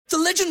The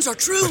legends are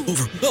true.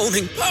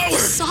 Overwhelming power!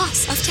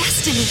 Sauce of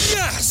destiny.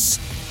 Yes!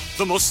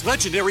 The most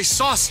legendary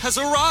sauce has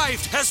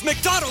arrived as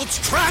McDonald's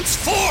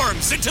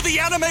transforms into the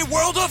anime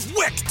world of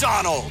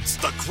WickDonald's.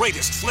 The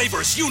greatest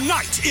flavors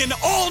unite in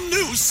all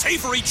new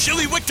savory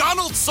chili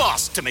McDonald's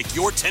sauce to make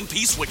your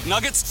 10-piece Wick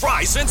Nuggets,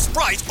 fries, and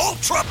Sprite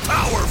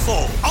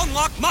ultra-powerful.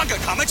 Unlock manga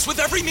comics with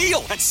every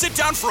meal and sit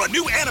down for a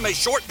new anime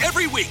short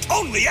every week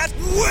only at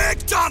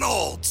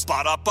WickDonald's.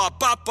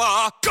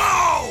 Ba-da-ba-ba-ba,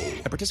 go!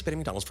 At participating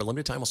McDonald's for a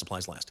limited time while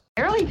supplies last.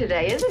 Early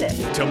today, isn't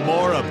it? To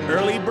more of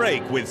Early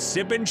Break with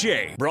Sip and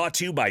Jay, brought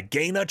to you by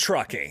Gaina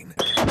Trucking.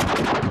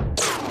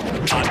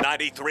 On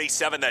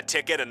 93.7 The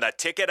Ticket and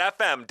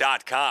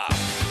theticketfm.com.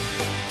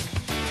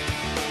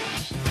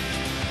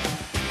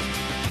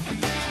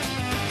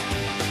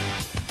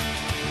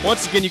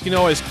 Once again, you can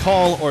always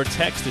call or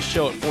text the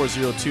show at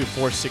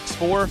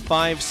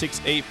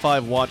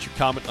 402-464-5685. Watch or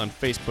comment on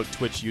Facebook,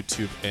 Twitch,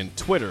 YouTube, and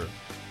Twitter.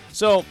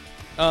 So,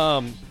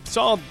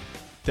 saw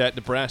that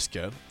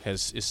Nebraska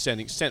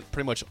sent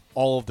pretty much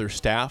all of their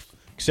staff.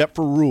 Except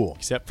for Rule.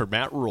 Except for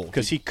Matt Rule.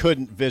 Because he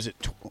couldn't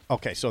visit.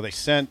 Okay, so they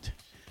sent.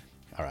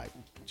 All right,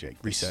 Jake.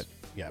 Reset.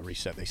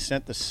 Reset. They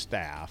sent the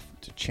staff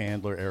to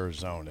Chandler,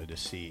 Arizona to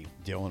see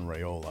Dylan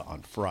Raiola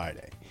on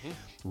Friday.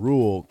 Mm-hmm.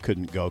 Rule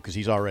couldn't go because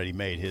he's already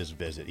made his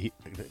visit. The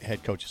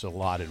head coach has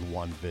allotted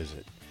one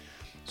visit.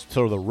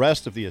 So the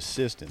rest of the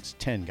assistants,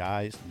 10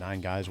 guys,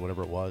 9 guys,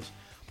 whatever it was,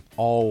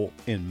 all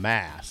en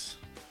masse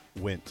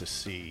went to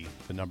see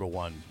the number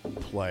one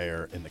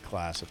player in the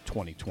class of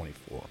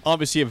 2024.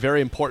 Obviously a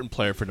very important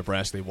player for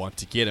Nebraska. They want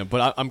to get him.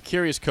 But I'm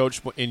curious,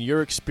 Coach, in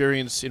your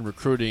experience in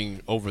recruiting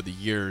over the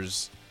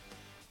years,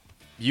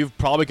 you've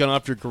probably gone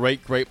after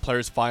great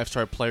players,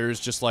 5-star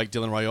players, just like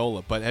Dylan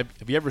Raiola. But have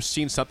you ever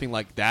seen something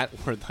like that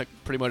where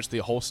pretty much the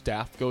whole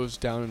staff goes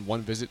down in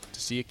one visit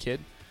to see a kid?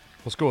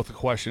 Let's go with a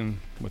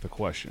question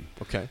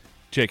Okay.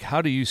 Jake,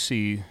 how do you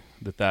see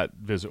that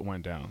visit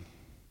went down?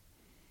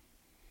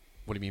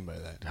 What do you mean by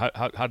that?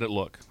 How did it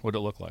look? What did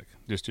it look like?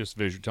 Just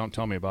visual.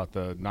 Tell me about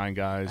the 9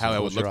 guys. How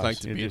it would look like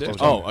to be there.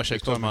 I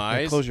should close my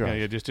eyes. Close your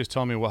eyes. Yeah. Just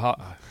tell me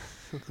how.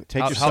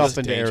 Take yourself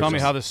into Arizona. Tell me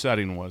how the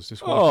setting was.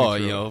 Just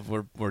walk me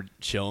through we're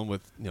chilling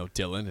with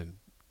Dylan and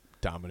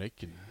Dominic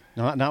and.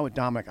 No, not with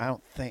Dominic. I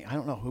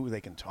don't know who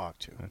they can talk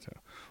to.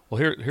 Well,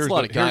 here's a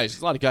lot of guys.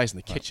 A lot of guys in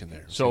the kitchen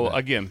there. So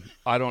again,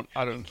 I don't.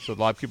 So a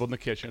lot of people in the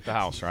kitchen at the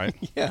house, right?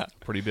 Yeah,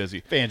 pretty busy.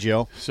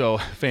 Fangio. So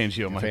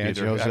Fangio might be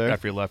there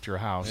after you left your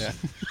house. Yeah.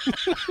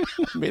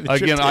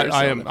 Again,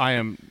 I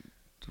am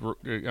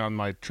on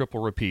my triple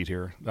repeat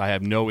here. I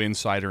have no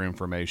insider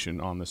information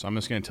on this. I'm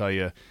just going to tell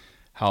you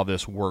how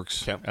this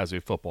works as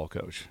a football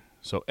coach.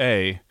 So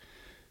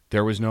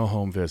there was no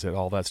home visit,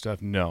 all that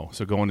stuff. No.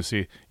 So going to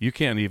see, you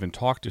can't even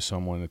talk to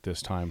someone at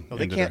this time. No,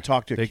 they can't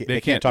talk to. They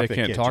can't talk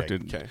to.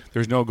 Okay.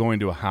 There's no going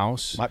to a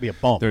house. Might be a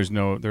bump. There's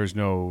no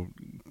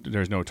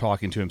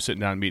talking to him, sitting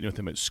down, and meeting with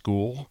him at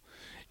school.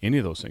 Any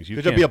of those things.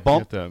 Could there be a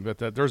bump?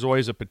 But there's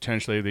always a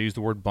potentially. They use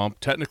the word bump.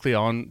 Technically,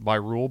 by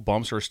rule,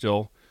 bumps are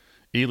still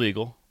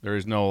illegal. There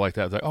is no like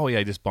that. It's like, oh yeah,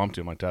 I just bumped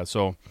him like that.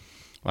 So.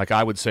 Like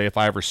I would say, if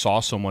I ever saw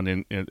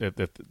someone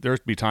if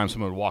there'd be times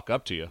someone would walk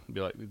up to you, and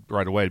be like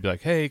right away, be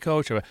like, "Hey,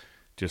 coach,"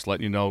 just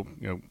letting you know,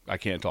 I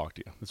can't talk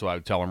to you. So I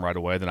would tell them right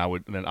away. Then I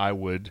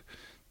would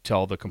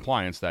tell the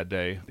compliance that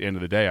day. At the end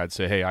of the day, I'd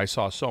say, "Hey, I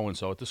saw so and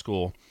so at the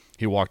school.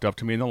 He walked up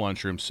to me in the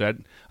lunchroom,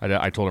 said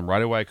I told him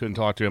right away I couldn't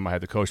talk to him. I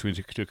had the coach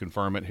to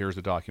confirm it. Here's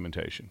the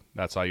documentation."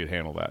 That's how you'd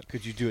handle that.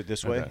 Could you do it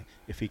this way?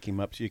 If he came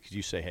up to you, could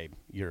you say, "Hey,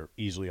 you're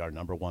easily our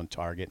number one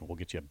target, and we'll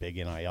get you a big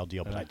NIL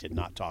deal, but I did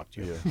not talk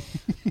to you."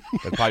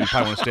 But you probably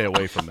want to stay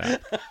away from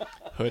that.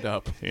 Hood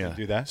up. Yeah.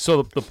 Do that.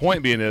 So the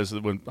point being is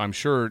that when I'm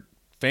sure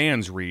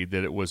fans read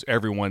that it was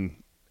everyone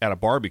at a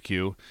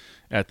barbecue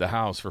at the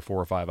house for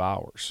 4 or 5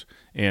 hours,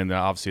 and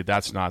obviously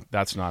that's not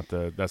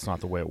the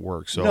way it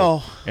works. So,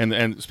 no. And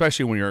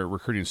especially when you're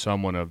recruiting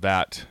someone of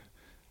that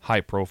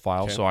high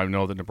profile. Okay. So I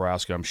know that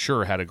Nebraska, I'm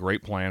sure, had a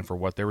great plan for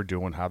what they were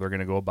doing, how they're going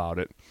to go about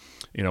it,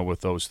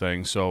 with those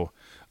things. So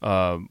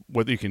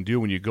what you can do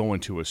when you go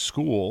into a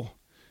school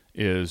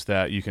is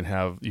that you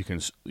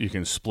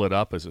can split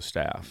up as a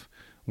staff,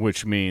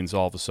 which means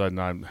all of a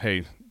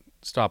sudden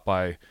stop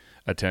by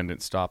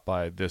attendance, stop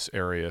by this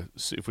area,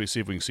 see if we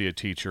can see a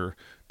teacher,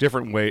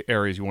 different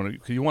areas you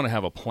want to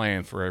have a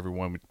plan for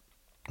everyone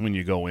when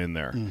you go in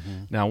there.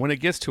 Mm-hmm. Now, when it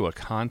gets to a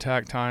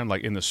contact time,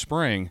 like in the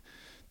spring,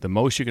 the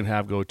most you can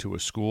have go to a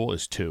school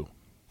is 2.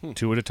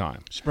 2 at a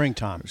time.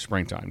 Springtime.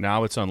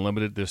 Now it's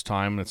unlimited this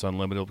time. It's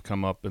unlimited to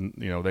come up, and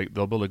they'll be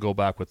able to go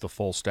back with the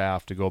full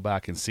staff to go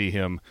back and see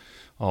him.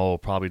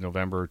 Probably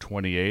November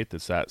 28th.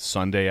 It's that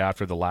Sunday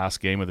after the last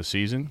game of the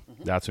season.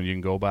 Mm-hmm. That's when you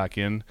can go back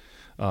in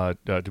to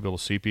be able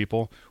to see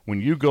people. When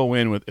you go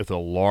in with a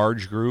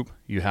large group,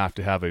 you have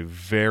to have a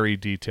very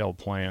detailed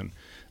plan.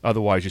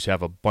 Otherwise, you just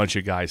have a bunch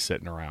of guys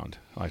sitting around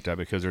like that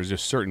because there's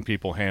just certain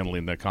people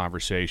handling the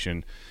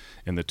conversation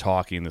and the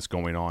talking that's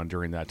going on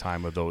during that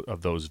time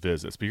of those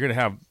visits. But you're going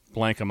to have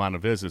blank amount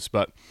of visits.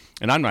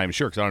 And I'm not even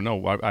sure because I don't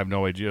know. I have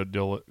no idea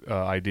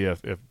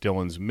if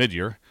Dylan's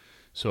mid-year.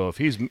 So if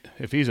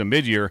he's a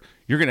mid-year,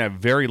 you're going to have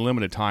very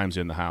limited times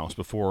in the house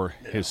before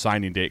his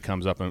signing date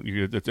comes up, and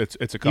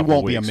it's a couple. He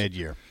won't weeks. be a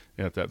mid-year.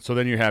 So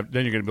then you're going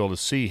to be able to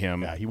see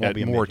him he won't at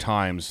be a more mid-year.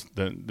 times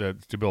to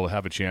be able to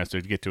have a chance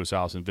to get to his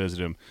house and visit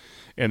him.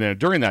 And then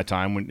during that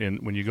time,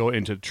 when you go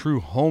into true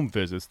home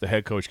visits, the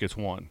head coach gets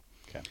one.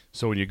 Okay.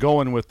 So when you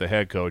go in with the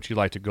head coach, you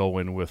like to go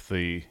in with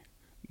the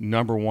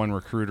number one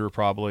recruiter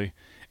probably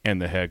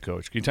and the head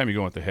coach. Anytime you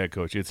go in with the head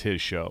coach, it's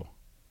his show.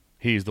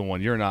 He's the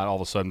one. You're not all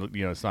of a sudden,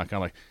 it's not kind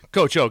of like,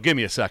 Coach O, give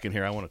me a second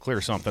here. I want to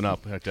clear something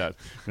up like that.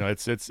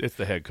 It's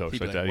the head coach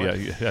like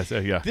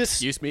that. Yeah.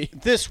 Excuse me.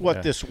 This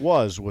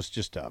was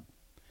just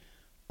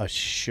a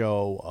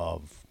show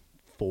of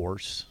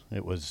force.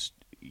 It was,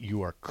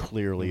 you are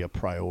clearly a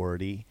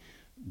priority,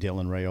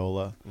 Dylan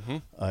Raiola.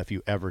 If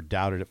you ever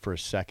doubted it for a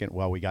second,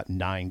 well, we got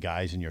 9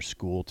 guys in your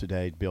school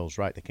today. Bill's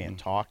right. They can't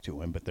talk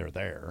to him, but they're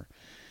there.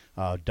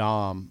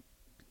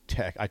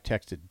 I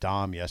texted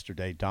Dom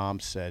yesterday. Dom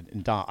said,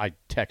 and I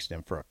texted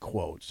him for a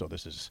quote, so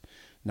this is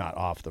not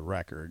off the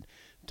record.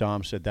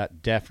 Dom said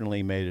that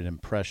definitely made an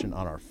impression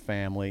on our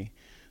family.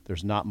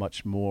 There's not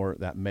much more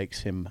that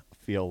makes him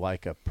feel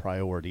like a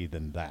priority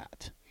than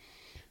that.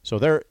 So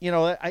there,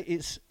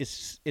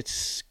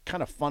 it's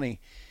kind of funny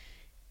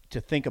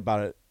to think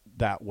about it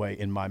that way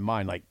in my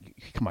mind. Like,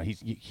 come on,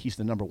 he's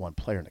the number one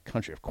player in the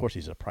country. Of course,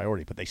 he's a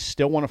priority, but they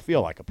still want to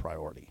feel like a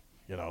priority.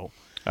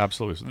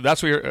 Absolutely. So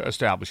that's what you're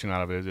establishing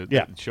out of it.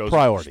 It shows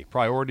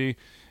priority,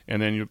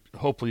 and then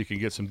hopefully you can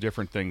get some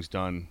different things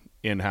done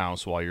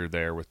in-house while you're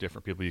there with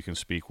different people you can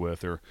speak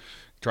with, or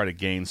try to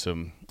gain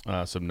some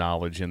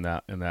knowledge in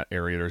that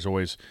area. There's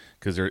always,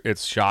 because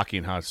it's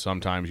shocking how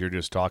sometimes you're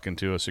just talking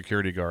to a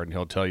security guard and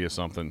he'll tell you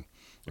something,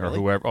 or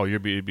whoever. Oh,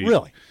 you'd be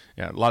really,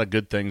 yeah, a lot of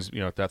good things.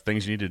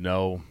 Things you need to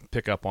know,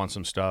 pick up on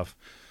some stuff.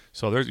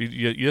 So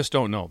you just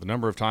don't know. The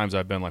number of times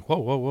I've been like,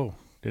 whoa,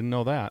 didn't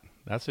know that.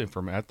 That's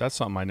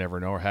something I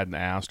never know or hadn't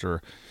asked,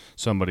 or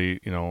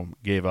somebody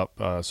gave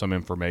up some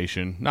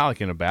information, not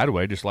like in a bad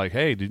way, just like,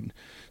 hey,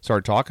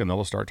 start talking,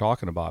 they'll start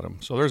talking about them.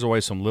 So there's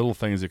always some little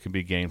things that can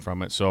be gained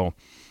from it. So,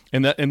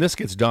 and this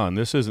gets done.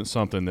 This isn't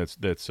something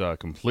that's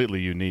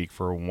completely unique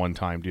for a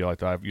one-time deal like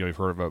that. You've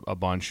heard of a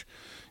bunch.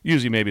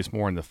 Usually maybe it's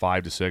more in the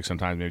 5 to 6,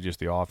 sometimes maybe just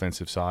the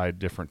offensive side,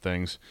 different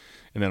things.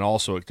 And then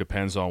also it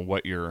depends on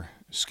what your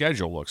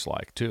schedule looks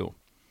like too.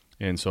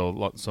 And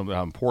so something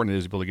how important it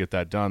is to be able to get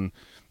that done.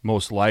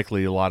 Most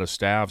likely a lot of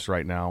staffs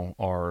right now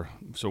are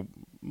 – so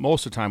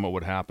most of the time what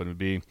would happen would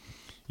be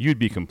you'd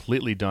be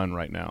completely done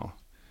right now.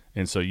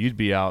 And so you'd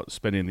be out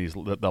spending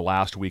the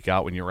last week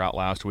out. When you were out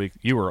last week,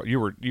 you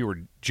were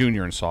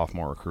junior and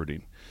sophomore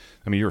recruiting.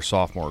 I mean, you're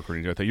sophomore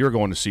recruiting. You're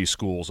going to see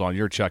schools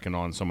you're checking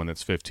on someone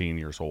that's 15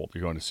 years old.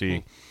 You're going to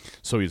see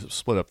 – so you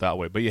split up that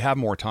way. But you have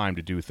more time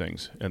to do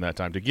things in that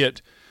time. To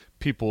get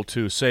people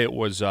to say it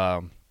was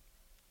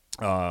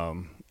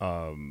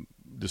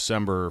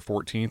December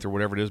 14th or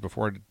whatever it is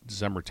before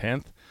December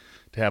 10th,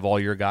 to have all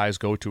your guys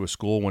go to a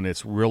school when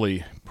it's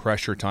really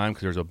pressure time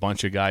because there's a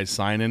bunch of guys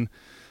signing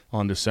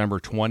on December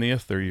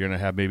 20th, or you're going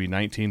to have maybe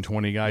 19,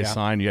 20 guys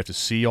sign. You have to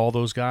see all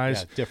those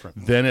guys. Yeah,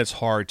 different. Then it's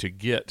hard to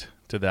get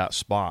to that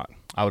spot.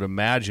 I would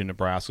imagine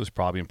Nebraska's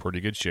probably in pretty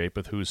good shape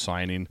with who's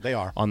signing. They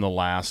are. On the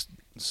last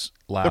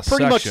They're pretty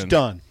section. much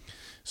done.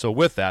 So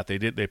with that,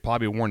 they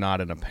probably were not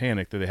in a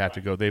panic that they had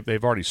to go.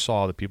 They've already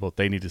saw the people that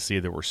they need to see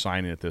that were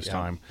signing at this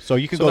time. So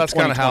you can go. That's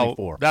kind of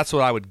how. That's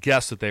what I would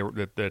guess that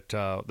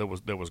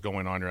that was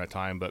going on during that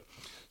time. But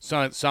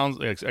it sounds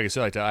like I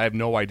said, I have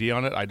no idea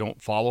on it. I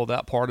don't follow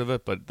that part of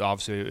it, but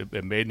obviously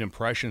it made an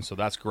impression. So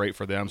that's great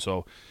for them.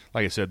 So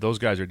like I said, those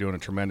guys are doing a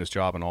tremendous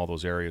job in all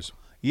those areas.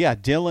 Yeah,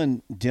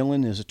 Dylan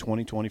is a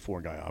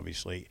 2024 guy.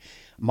 Obviously,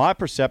 my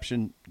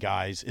perception,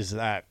 guys, is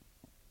that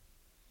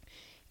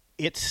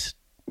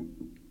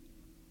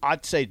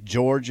I'd say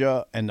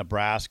Georgia and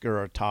Nebraska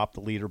are atop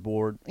the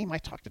leaderboard. You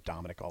might talk to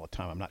Dominic all the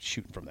time. I'm not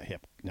shooting from the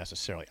hip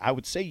necessarily. I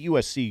would say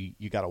USC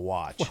you got to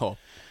watch. Well,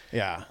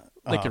 yeah,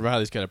 Lincoln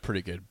Riley's got a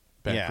pretty good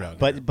background.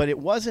 Yeah, but it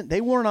wasn't. They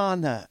weren't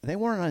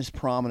as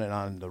prominent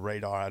on the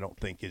radar, I don't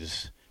think,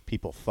 as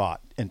people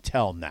thought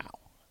until now.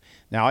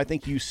 Now I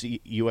think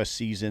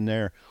USC's in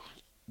there.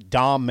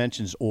 Dom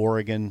mentions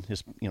Oregon.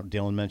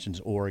 Dylan mentions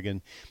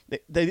Oregon.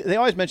 They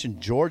always mention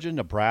Georgia,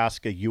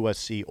 Nebraska,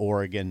 USC,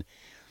 Oregon.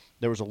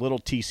 There was a little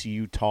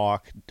TCU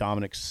talk.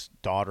 Dominic's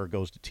daughter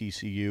goes to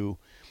TCU.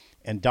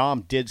 And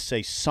Dom did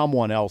say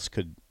someone else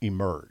could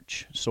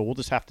emerge. So we'll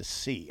just have to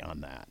see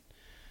on that.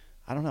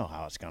 I don't know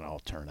how it's going to all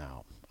turn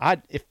out.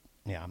 I'm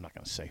not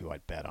going to say who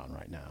I'd bet on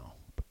right now.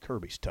 But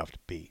Kirby's tough to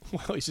beat.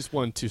 Well, he's just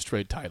won 2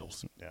 straight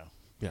titles. Yeah.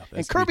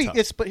 And Kirby,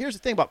 but here's the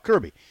thing about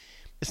Kirby.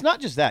 It's not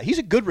just that. He's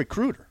a good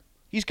recruiter.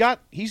 He's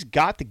got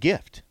the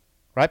gift.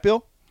 Right,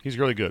 Bill? He's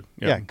really good.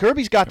 Yeah,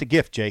 Kirby's got the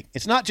gift, Jake.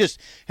 It's not just,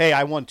 hey,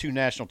 I won 2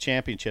 national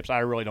championships. I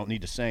really don't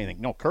need to say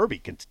anything. No, Kirby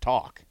can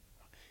talk.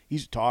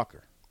 He's a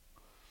talker.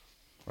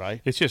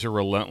 Right? It's just a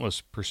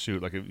relentless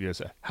pursuit. Like,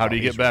 how do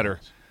you get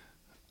better?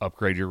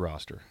 Upgrade your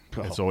roster.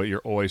 And so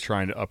you're always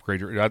trying to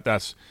upgrade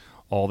that's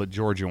all that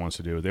Georgia wants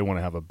to do. They want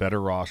to have a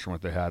better roster than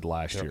what they had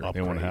last year.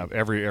 They want to have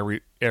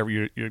every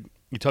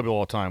you tell people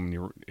all the time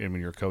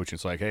when you're coaching,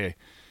 it's like, hey,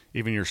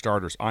 even your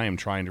starters, I am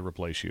trying to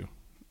replace you.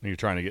 And you're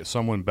trying to get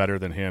someone better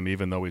than him,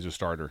 even though he's a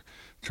starter.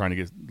 Trying to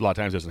get, a lot of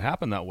times it doesn't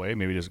happen that way.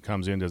 Maybe he just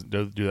comes in, doesn't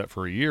do that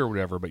for a year or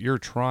whatever, but you're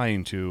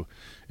trying to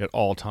at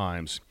all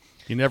times.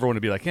 You never want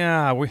to be like,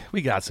 yeah,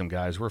 we got some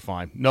guys, we're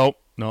fine. Nope.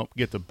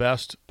 Get the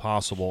best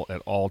possible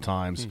at all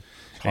times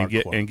and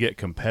get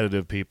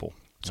competitive people.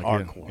 It's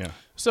hardcore. Yeah.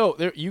 So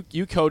there,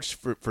 you coached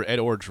for Ed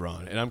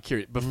Orgeron, and I'm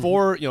curious.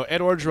 Before,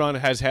 Ed Orgeron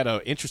has had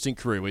an interesting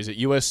career. He was at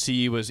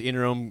USC, was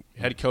interim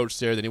head coach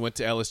there. Then he went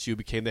to LSU,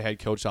 became the head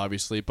coach,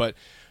 obviously. But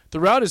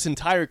throughout his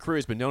entire career,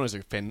 he's been known as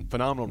a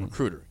phenomenal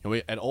recruiter.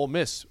 At Ole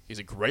Miss, he's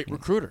a great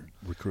recruiter.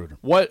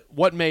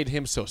 What made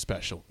him so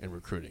special in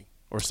recruiting?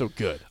 Or so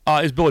good?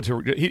 His ability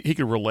to he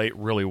could relate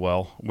really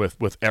well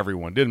with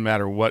everyone. Didn't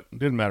matter what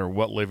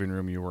living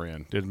room you were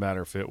in. Didn't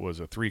matter if it was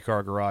a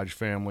 3-car garage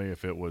family,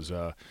 if it was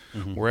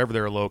wherever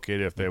they were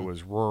located, if it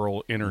was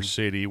rural, inner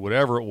city,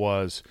 whatever it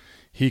was.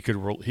 He could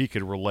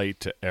relate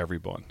to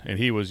everyone, and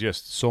he was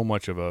just so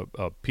much of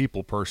a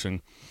people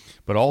person.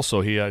 But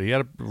also he had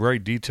a very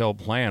detailed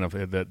plan of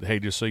that. Hey,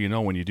 just so you know,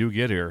 when you do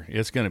get here,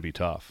 it's going to be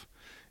tough.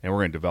 And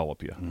we're going to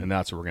develop you, and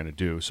that's what we're going to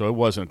do. So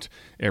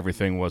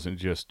everything wasn't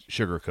just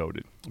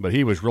sugar-coated. But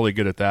he was really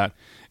good at that.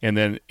 And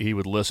then he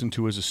would listen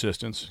to his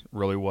assistants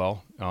really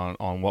well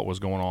on what was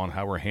going on,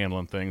 how we're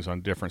handling things on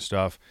different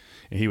stuff.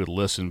 And he would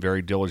listen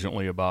very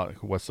diligently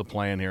about what's the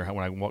plan here,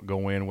 when I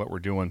go in, what we're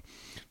doing.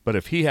 But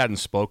if he hadn't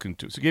spoken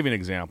to – so give you an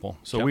example.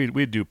 So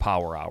we'd do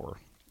Power Hour.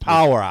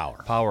 Power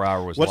Hour. Power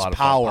Hour was What's a lot of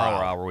Power fun. Hour?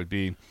 Power Hour would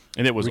be –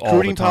 and it was Recruiting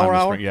all the time. Power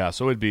Hour? Yeah,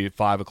 so it would be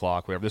 5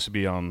 o'clock, whatever. This would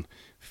be on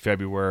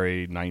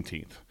February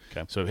 19th.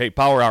 Okay. So, hey,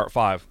 Power Hour at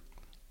 5.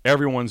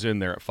 Everyone's in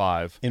there at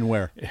 5. In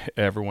where?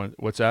 Everyone.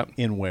 What's that?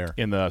 In where?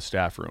 In the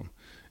staff room.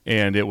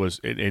 And it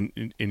was, and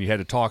you had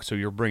to talk. So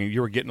you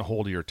were getting a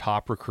hold of your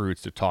top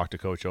recruits to talk to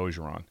Coach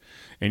Orgeron,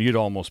 and you'd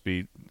almost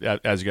be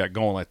as you got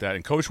going like that.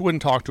 And Coach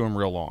wouldn't talk to him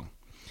real long,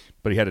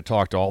 but he had to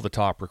talk to all the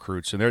top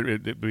recruits, and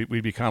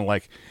we'd be kind of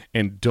like,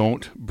 and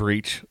don't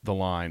breach the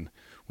line.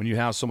 When you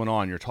have someone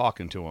on, you're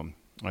talking to them.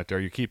 Right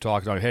there, you keep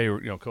talking. Like, hey,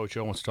 Coach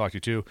O wants to talk to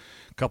you too.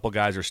 A couple of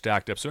guys are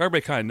stacked up, so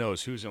everybody kind of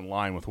knows who's in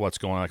line with what's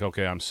going on. Like,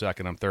 okay, I'm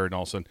second, I'm third,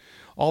 and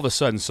all of a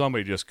sudden,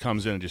 somebody just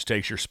comes in and just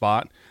takes your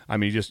spot. I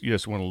mean, you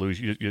just want to lose.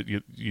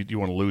 You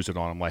want to lose it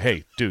on them. Like,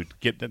 hey, dude,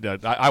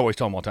 I always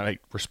tell them all the time, hey,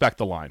 respect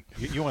the line.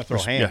 You want to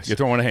throw hands? Yeah, you're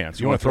throwing hands.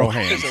 You want to throw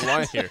hands. There's a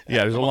line here.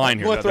 Yeah, there's a line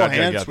here. You want to throw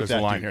hands yeah, with there's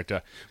a line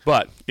here.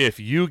 But if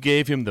you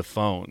gave him the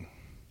phone,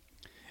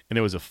 and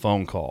it was a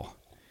phone call,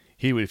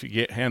 if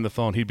you hand the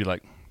phone, he'd be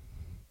like,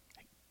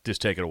 just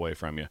take it away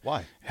from you.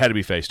 Why? Had to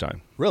be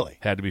FaceTime. Really?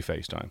 Had to be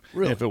FaceTime.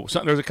 Really? If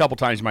there's a couple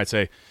times you might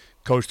say,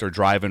 Coach, they're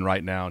driving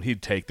right now, and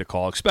he'd take the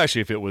call, especially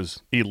if it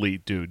was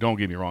elite dude. Don't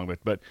get me wrong,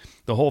 but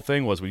the whole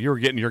thing was when you were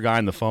getting your guy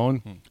on the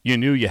phone, you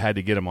knew you had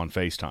to get him on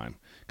FaceTime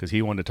because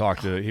he wanted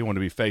to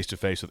be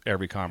face-to-face with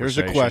every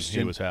conversation Here's a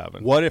question. he was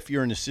having. What if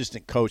you're an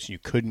assistant coach and you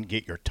couldn't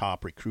get your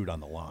top recruit on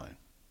the line?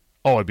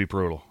 Oh, it'd be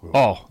brutal.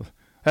 Oh,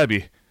 that'd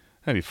be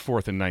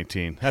 4th and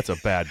 19. That's a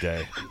bad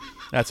day.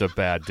 That's a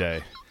bad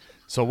day.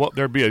 So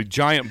there'd be a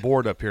giant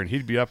board up here, and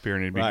he'd be up here,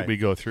 and we'd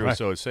go through. Right.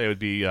 So say it would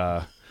be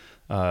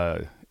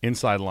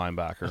inside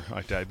linebacker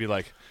like that. It'd be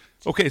like,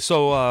 okay,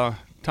 so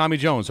Tommy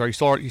Jones, are you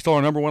still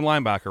our number 1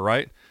 linebacker,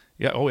 right?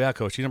 Yeah. Oh yeah,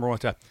 Coach, he's number 1.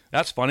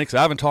 That's funny because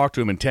I haven't talked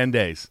to him in 10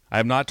 days. I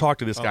have not talked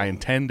to this guy in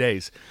 10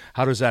 days.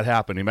 How does that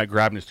happen? He might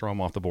grab him and just throw him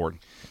off the board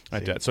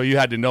like that. So you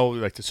had to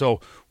know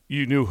so.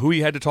 You knew who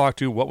you had to talk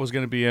to, what was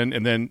going to be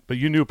in, but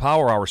you knew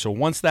Power Hour. So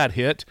once that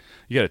hit,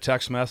 you got a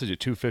text message at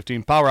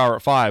 2:15, Power Hour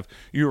at 5.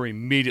 You were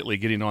immediately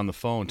getting on the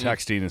phone,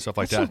 texting and stuff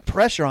like That's that. some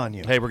pressure on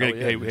you. Hey, we're going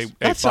to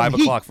hey 5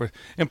 o'clock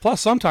and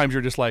plus sometimes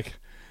you're just like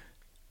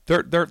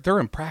they're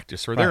in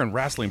practice or they're in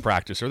wrestling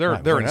practice or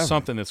they're in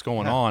something that's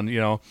going on,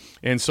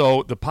 And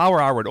so the Power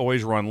Hour would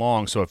always run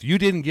long. So if you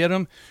didn't get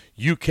them,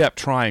 you kept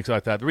trying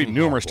like that. There'd be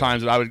numerous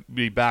times that I would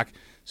be back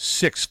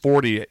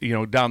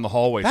 6:40, down the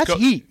hallway. That's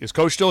heat. Is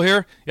Coach still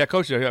here? Yeah,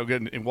 Coach.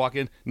 And walk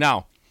in.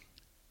 Now,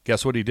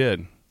 guess what he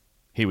did?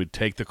 He would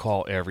take the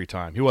call every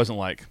time. He wasn't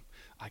like,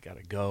 I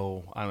gotta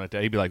go. I don't know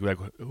that. He'd be like,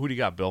 who do you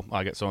got, Bill?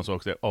 I got so and so.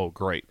 Oh,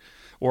 great.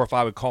 Or if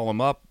I would call him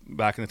up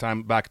back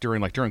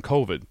during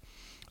COVID,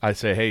 I'd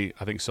say, hey,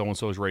 I think so and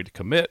so is ready to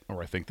commit,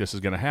 or I think this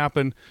is going to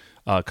happen.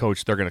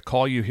 Coach, they're going to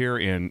call you here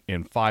in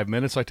 5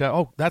 minutes like that.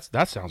 Oh,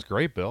 that sounds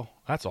great, Bill.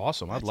 That's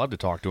awesome. I'd love to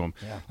talk to him.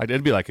 Yeah.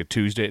 It'd be like a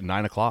Tuesday at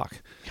 9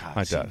 o'clock.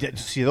 God,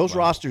 see, those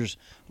rosters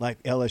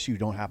like LSU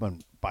don't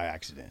happen by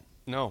accident.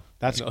 No.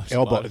 That's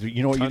elbow.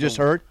 You know what you just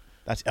heard?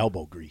 That's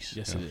elbow grease.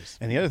 Yes, it is.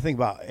 And the other thing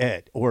about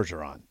Ed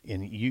Orgeron,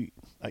 and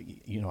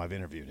I've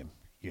interviewed him.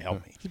 You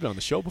helped me. He's been on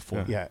the show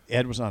before. Yeah,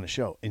 Ed was on the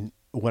show. And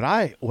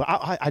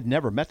I'd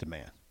never met the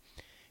man.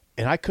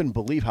 And I couldn't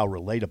believe how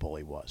relatable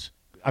he was.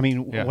 I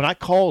mean, when I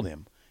called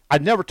him,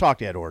 I'd never talked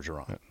to Ed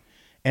Orgeron. Yeah.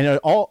 And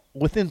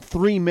within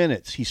 3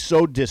 minutes, he's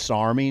so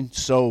disarming,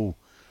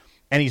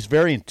 and he's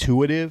very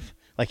intuitive.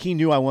 Like he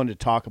knew I wanted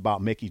to talk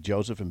about Mickey,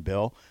 Joseph, and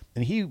Bill,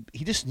 and he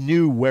just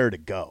knew where to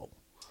go.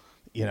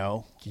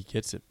 He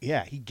gets it.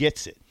 Yeah, he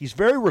gets it. He's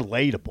very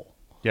relatable.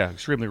 Yeah,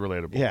 extremely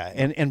relatable. Yeah,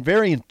 and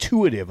very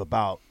intuitive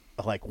about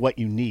like what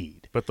you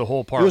need. But the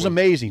whole part it was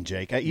amazing,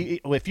 Jake.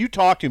 If you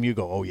talk to him, you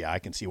go, "Oh yeah, I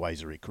can see why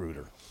he's a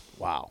recruiter."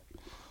 Wow.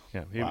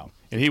 Yeah, wow.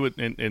 And he would,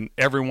 and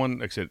everyone,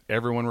 like I said,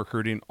 everyone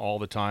recruiting all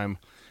the time,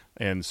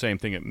 and same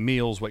thing at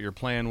meals. What your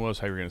plan was,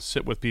 how you're going to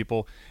sit with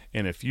people,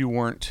 and if you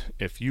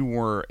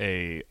were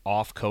a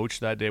off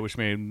coach that day, which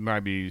might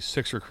be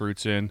 6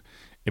 recruits in,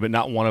 but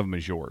not one of them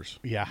is yours.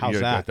 Yeah, how's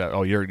that?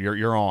 Oh,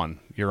 you're on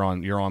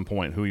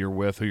point. Who you're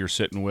with, who you're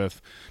sitting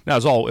with. Now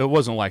it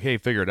wasn't like, hey,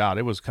 figure it out.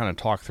 It was kind of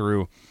talk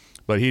through.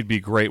 But he'd be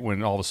great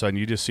when all of a sudden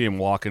you just see him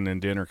walking in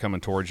dinner coming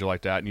towards you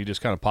like that, and you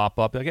just kind of pop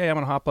up like, hey, I'm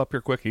going to hop up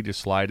here quick. He'd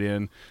just slide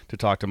in to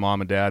talk to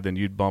mom and dad. Then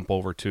you'd bump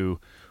over to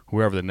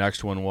whoever the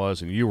next one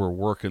was, and you were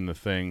working the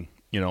thing,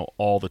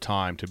 all the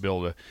time to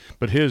build a.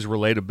 But his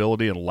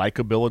relatability and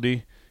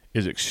likability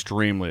is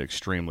extremely,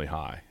 extremely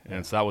high,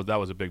 and so that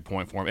was a big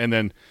point for him. And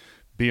then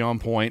be on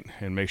point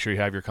and make sure you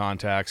have your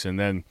contacts, and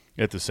then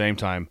at the same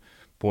time,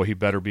 boy, he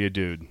better be a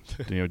dude.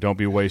 Don't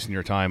be wasting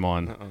your time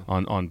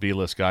on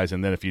B-list guys.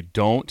 And then if you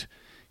don't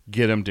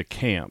get them to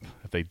camp,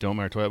 if they don't,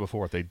 I told you that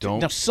before, if they don't.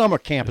 Now, summer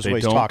camp is what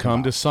he's talking about. If they don't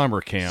come to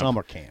summer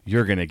camp,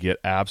 you're going to get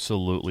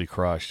absolutely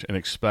crushed. And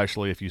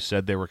especially if you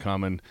said they were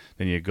coming,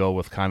 then you go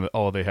with kind of,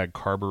 oh, they had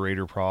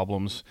carburetor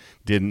problems,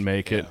 didn't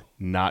make it,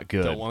 not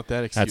good. Don't want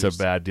that excuse. That's a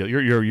bad deal.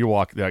 You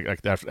walk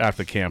after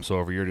the camp's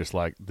over, you're just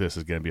like, this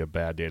is going to be a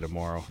bad day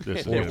tomorrow.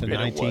 This is going to be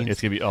it's going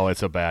to be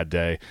it's a bad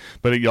day.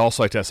 But you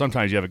also like that.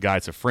 Sometimes you have a guy,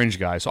 it's a fringe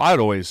guy. So I'd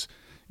always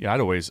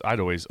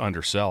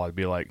undersell. I'd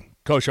be like,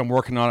 Coach, I'm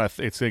working on it.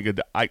 It's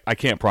good. I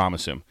can't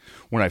promise him.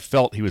 When I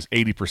felt he was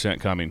 80%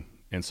 coming,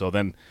 and so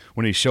then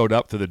when he showed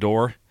up to the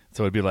door,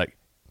 so it'd be like,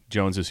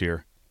 Jones is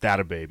here.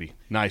 That a baby.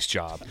 Nice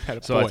job.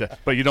 So,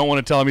 but you don't want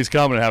to tell him he's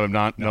coming and have him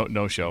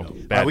no show.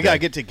 Right, we got to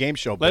get to game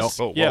show, Bill.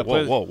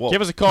 Whoa.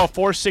 Give us a call,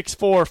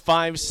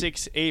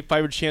 464-5685.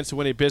 Your chance to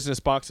win a business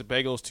box of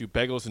bagels to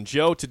Bagels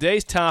Joe.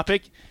 Today's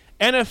topic,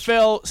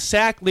 NFL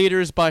sack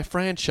leaders by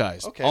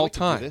franchise. Okay, all we can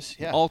time. do this.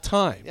 Yeah. All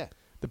time. Yeah.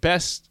 The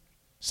best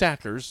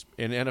sackers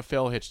in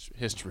NFL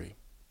history.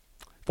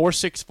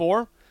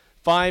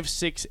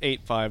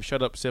 464-5685.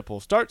 Shut Up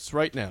Sipple starts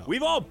right now.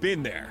 We've all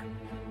been there.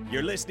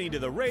 You're listening to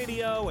the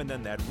radio, and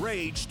then that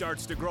rage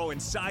starts to grow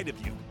inside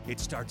of you. It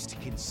starts to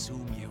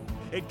consume you.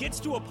 It gets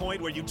to a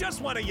point where you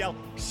just want to yell,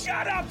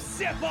 "Shut up,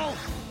 Sipple!"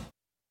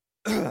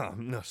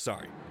 No,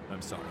 sorry.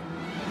 I'm sorry.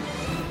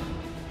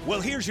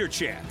 Well, here's your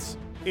chance.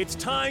 It's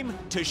time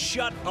to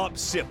shut up,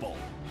 Sipple.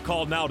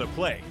 Call now to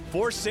play.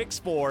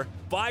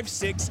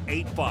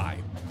 464-5685.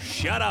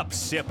 Shut up,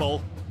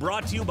 Sipple.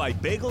 Brought to you by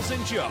Bagels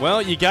Joe.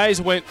 Well, you guys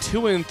went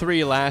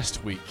 2-3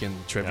 last week in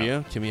trivia.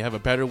 Yeah. Can we have a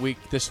better week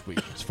this week?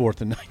 It's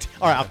 4th and 19.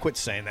 All right, I'll quit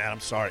saying that. I'm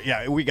sorry.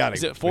 Yeah, we got it.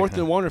 Is it 4th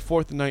and 1 or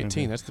 4th and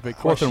 19? That's the big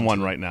question. 4th and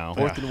 1 right now.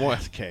 4th and 1.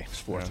 Okay,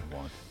 it's 4th and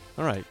 1.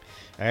 All right.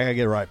 I got to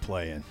get a right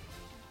play in.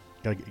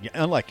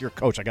 Unlike your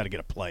coach, I got to get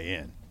a play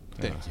in.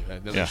 Thank you.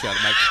 Another shot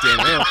at Mike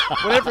McDaniel.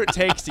 Whatever it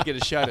takes to get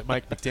a shot at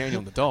Mike McDaniel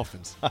and the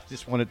Dolphins. I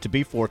just want it to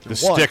be 4th and 1. The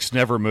sticks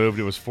never moved.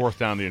 It was 4th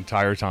down the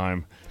entire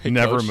time. Hey,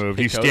 never coach. moved.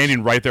 Hey, He's coach.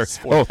 standing right there.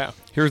 Down.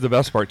 Here's the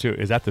best part, too,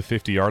 is at the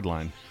 50-yard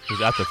line.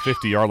 He's at the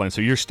 50-yard line. So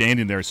you're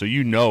standing there, so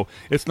you know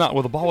it's not –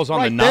 well, the ball was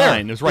on right the there.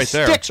 9. It's right the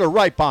there. The sticks are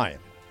right by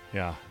him.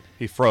 Yeah.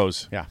 He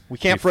froze. Yeah. We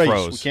can't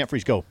freeze. We can't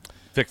freeze. Go.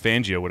 Vic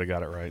Fangio would have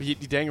got it right. You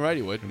dang right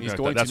he would. He's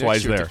going That's to why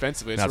next he's year there.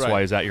 defensively. That's right.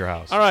 why he's at your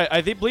house. All right. I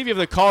believe you have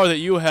the caller that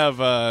you have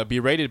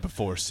berated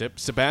before, Sip.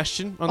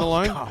 Sebastian on the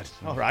line? God.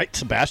 All right,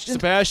 Sebastian.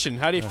 Sebastian,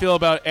 how do you feel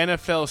about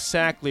NFL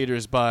sack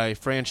leaders by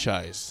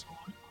franchise?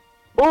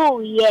 Oh,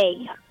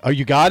 yay. Oh,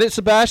 you got it,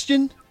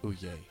 Sebastian? Oh,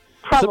 yay.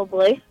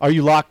 Probably. Are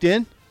you locked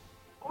in?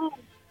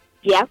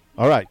 Yeah.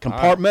 All right,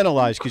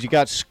 compartmentalize because you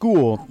got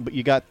school, but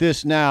you got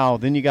this now,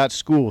 then you got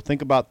school.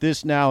 Think about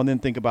this now and then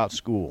think about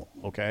school,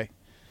 okay?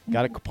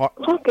 Got it?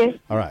 Okay.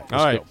 All right.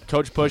 All right. Go.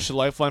 Coach Busch, the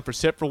lifeline for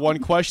Sip for one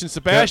question.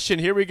 Sebastian,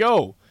 here we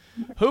go.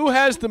 Who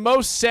has the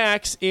most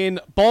sacks in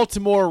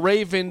Baltimore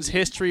Ravens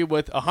history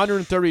with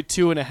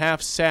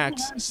 132.5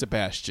 sacks,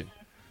 Sebastian?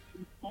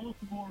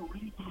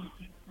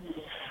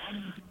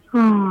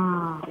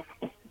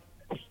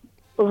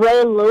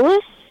 Ray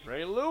Lewis?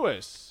 Ray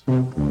Lewis.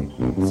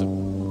 It's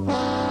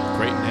a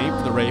great name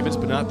for the Ravens,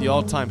 but not the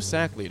all-time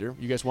sack leader.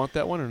 You guys want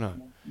that one or not?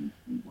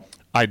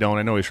 I don't.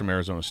 I know he's from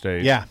Arizona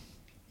State. Yeah.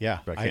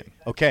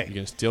 Okay. You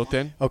going to steal it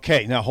then?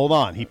 Okay, now hold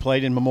on. He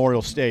played in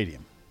Memorial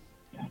Stadium.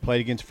 He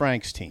played against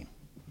Frank's team.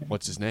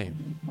 What's his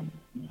name?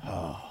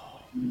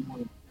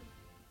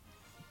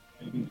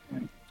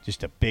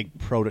 Just a big,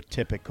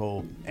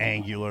 prototypical,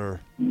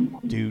 angular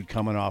dude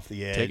coming off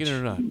the edge. Taking it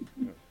or not?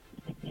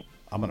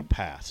 I'm going to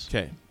pass.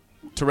 Okay.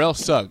 Terrell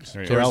Suggs.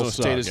 There you go. Arizona Terrell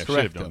State is Suggs.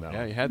 correct, Should've done though. that Yeah,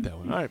 one. you had that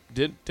one. All right.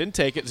 Didn't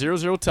take it.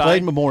 0-0 tie. Played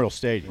in Memorial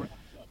Stadium.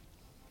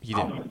 He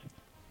did.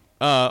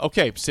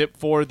 Okay, Sip,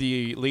 for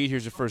the lead,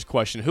 here's your first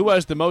question. Who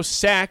has the most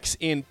sacks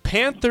in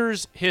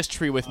Panthers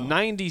history with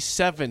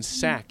 97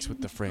 sacks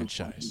with the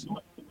franchise?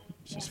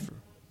 This is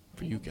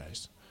for you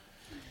guys.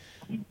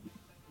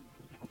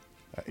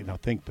 Now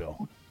think,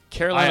 Bill.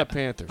 Carolina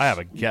Panthers. I have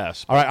a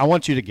guess. All right, I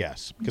want you to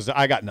guess because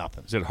I got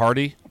nothing. Is it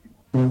Hardy?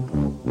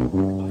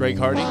 Greg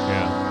Hardy?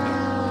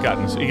 Yeah. He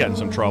got in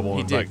some trouble.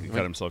 He and did.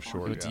 Got himself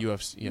short. He went to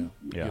UFC. Yeah.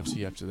 Yeah.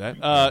 UFC after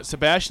that.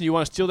 Sebastian, you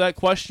want to steal that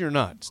question or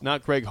not? It's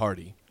not Greg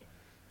Hardy.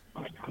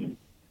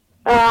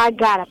 I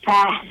got a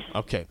pass.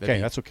 Okay.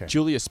 That's okay.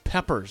 Julius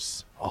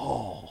Peppers.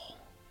 Oh.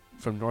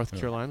 From North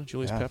Carolina,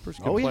 Julius Peppers.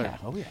 Good player.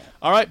 Oh, yeah.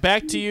 All right,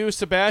 back to you,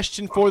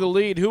 Sebastian, for the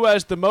lead. Who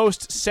has the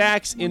most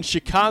sacks in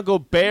Chicago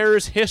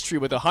Bears history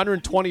with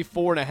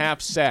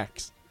 124.5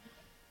 sacks?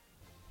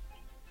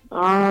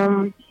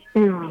 That's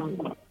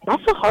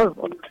a hard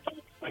one.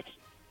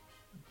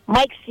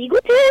 Mike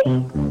Singletary?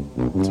 That's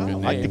a good name.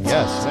 I like the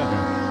guess.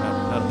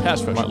 Not a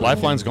pass rusher.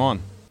 Lifeline's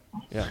gone.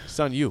 Yeah, it's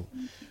on you.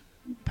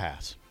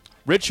 Pass.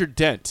 Richard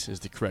Dent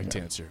is the correct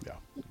answer. Yeah,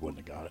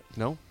 wouldn't have got it.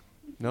 No?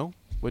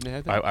 Wouldn't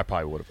have had that? I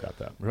probably would have got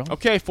that. Really?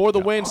 Okay, for the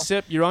win,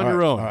 Sip, you're on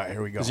your own. All right,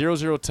 here we go.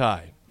 0-0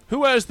 tie.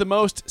 Who has the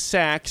most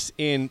sacks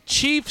in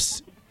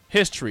Chiefs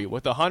history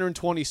with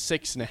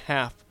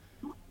 126.5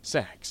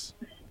 sacks?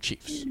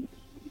 Chiefs.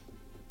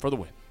 For the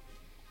win.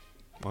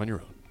 On your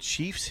own.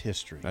 Chiefs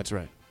history. That's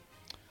right.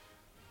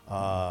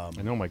 I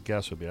know my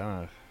guess would be.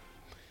 I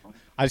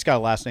just got a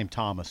last name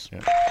Thomas. Yeah.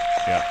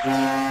 That's what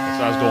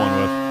I was going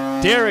with.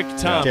 Derek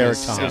Thomas, Derek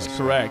Thomas. is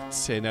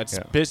correct. And that's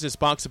business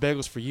box of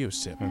bagels for you,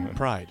 Sip.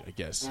 Pride, I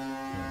guess.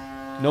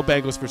 No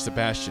bagels for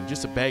Sebastian,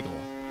 just a bagel.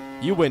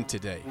 You win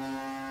today.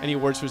 Any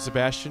words for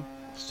Sebastian?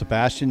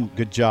 Sebastian,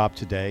 good job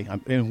today.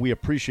 And we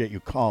appreciate you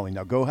calling.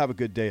 Now go have a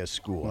good day at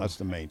school. That's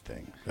the main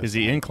thing. Is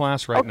he in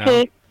class right now?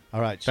 Okay.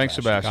 All right. Thanks,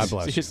 Sebastian. God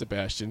bless See you. you,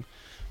 Sebastian.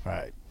 All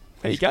right.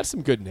 Hey, you got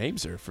some good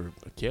names there for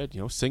a kid.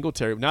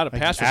 Singletary, not a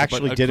pass rusher,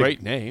 Actually but did a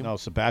great name. No,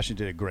 Sebastian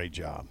did a great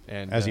job,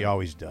 And, as he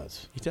always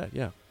does. He did,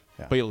 yeah.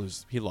 Yeah. But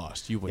he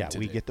lost. You win Yeah,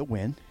 today. we get the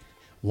win.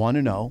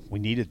 1-0. We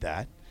needed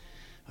that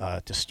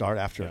to start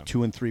after a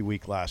 2-3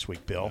 week last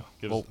week, Bill.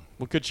 Well,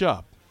 good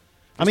job.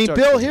 I mean, start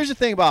Bill, for you. here's the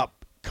thing about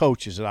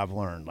coaches that I've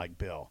learned, like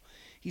Bill.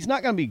 He's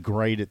not going to be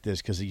great at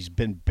this because he's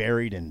been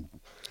buried in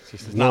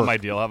It's not my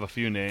deal. I have a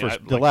few names. For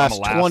the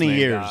last 20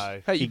 years.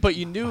 Hey, but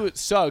you knew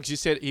Suggs. You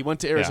said he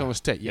went to Arizona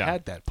State. You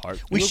had that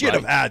part. We You were should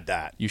have right. had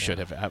that. You should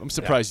have. I'm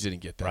surprised you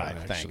didn't get that Right,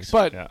 one, actually. thanks.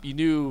 But you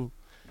knew.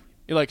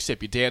 You're like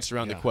Sip. You danced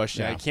around the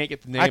question. Yeah. I can't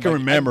get the name. I can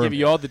remember I can give him.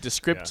 you all the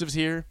descriptives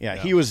here. Yeah,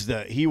 he was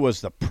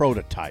the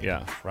prototype.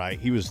 Yeah. Right.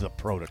 He was the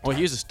prototype. Well,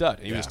 he was a stud.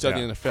 He was a stud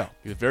in the NFL.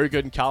 He was very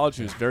good in college.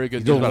 He was very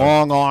good. The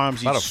long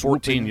arms. About a he's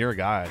swooping. 14-year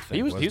guy, I think.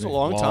 He was wasn't a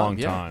long time.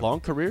 Yeah, time. long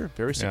career.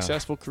 Very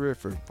successful career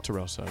for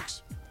Terrell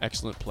Suggs.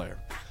 Excellent player.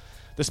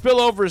 The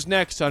spillover is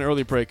next on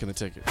Early Break in the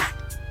Ticket.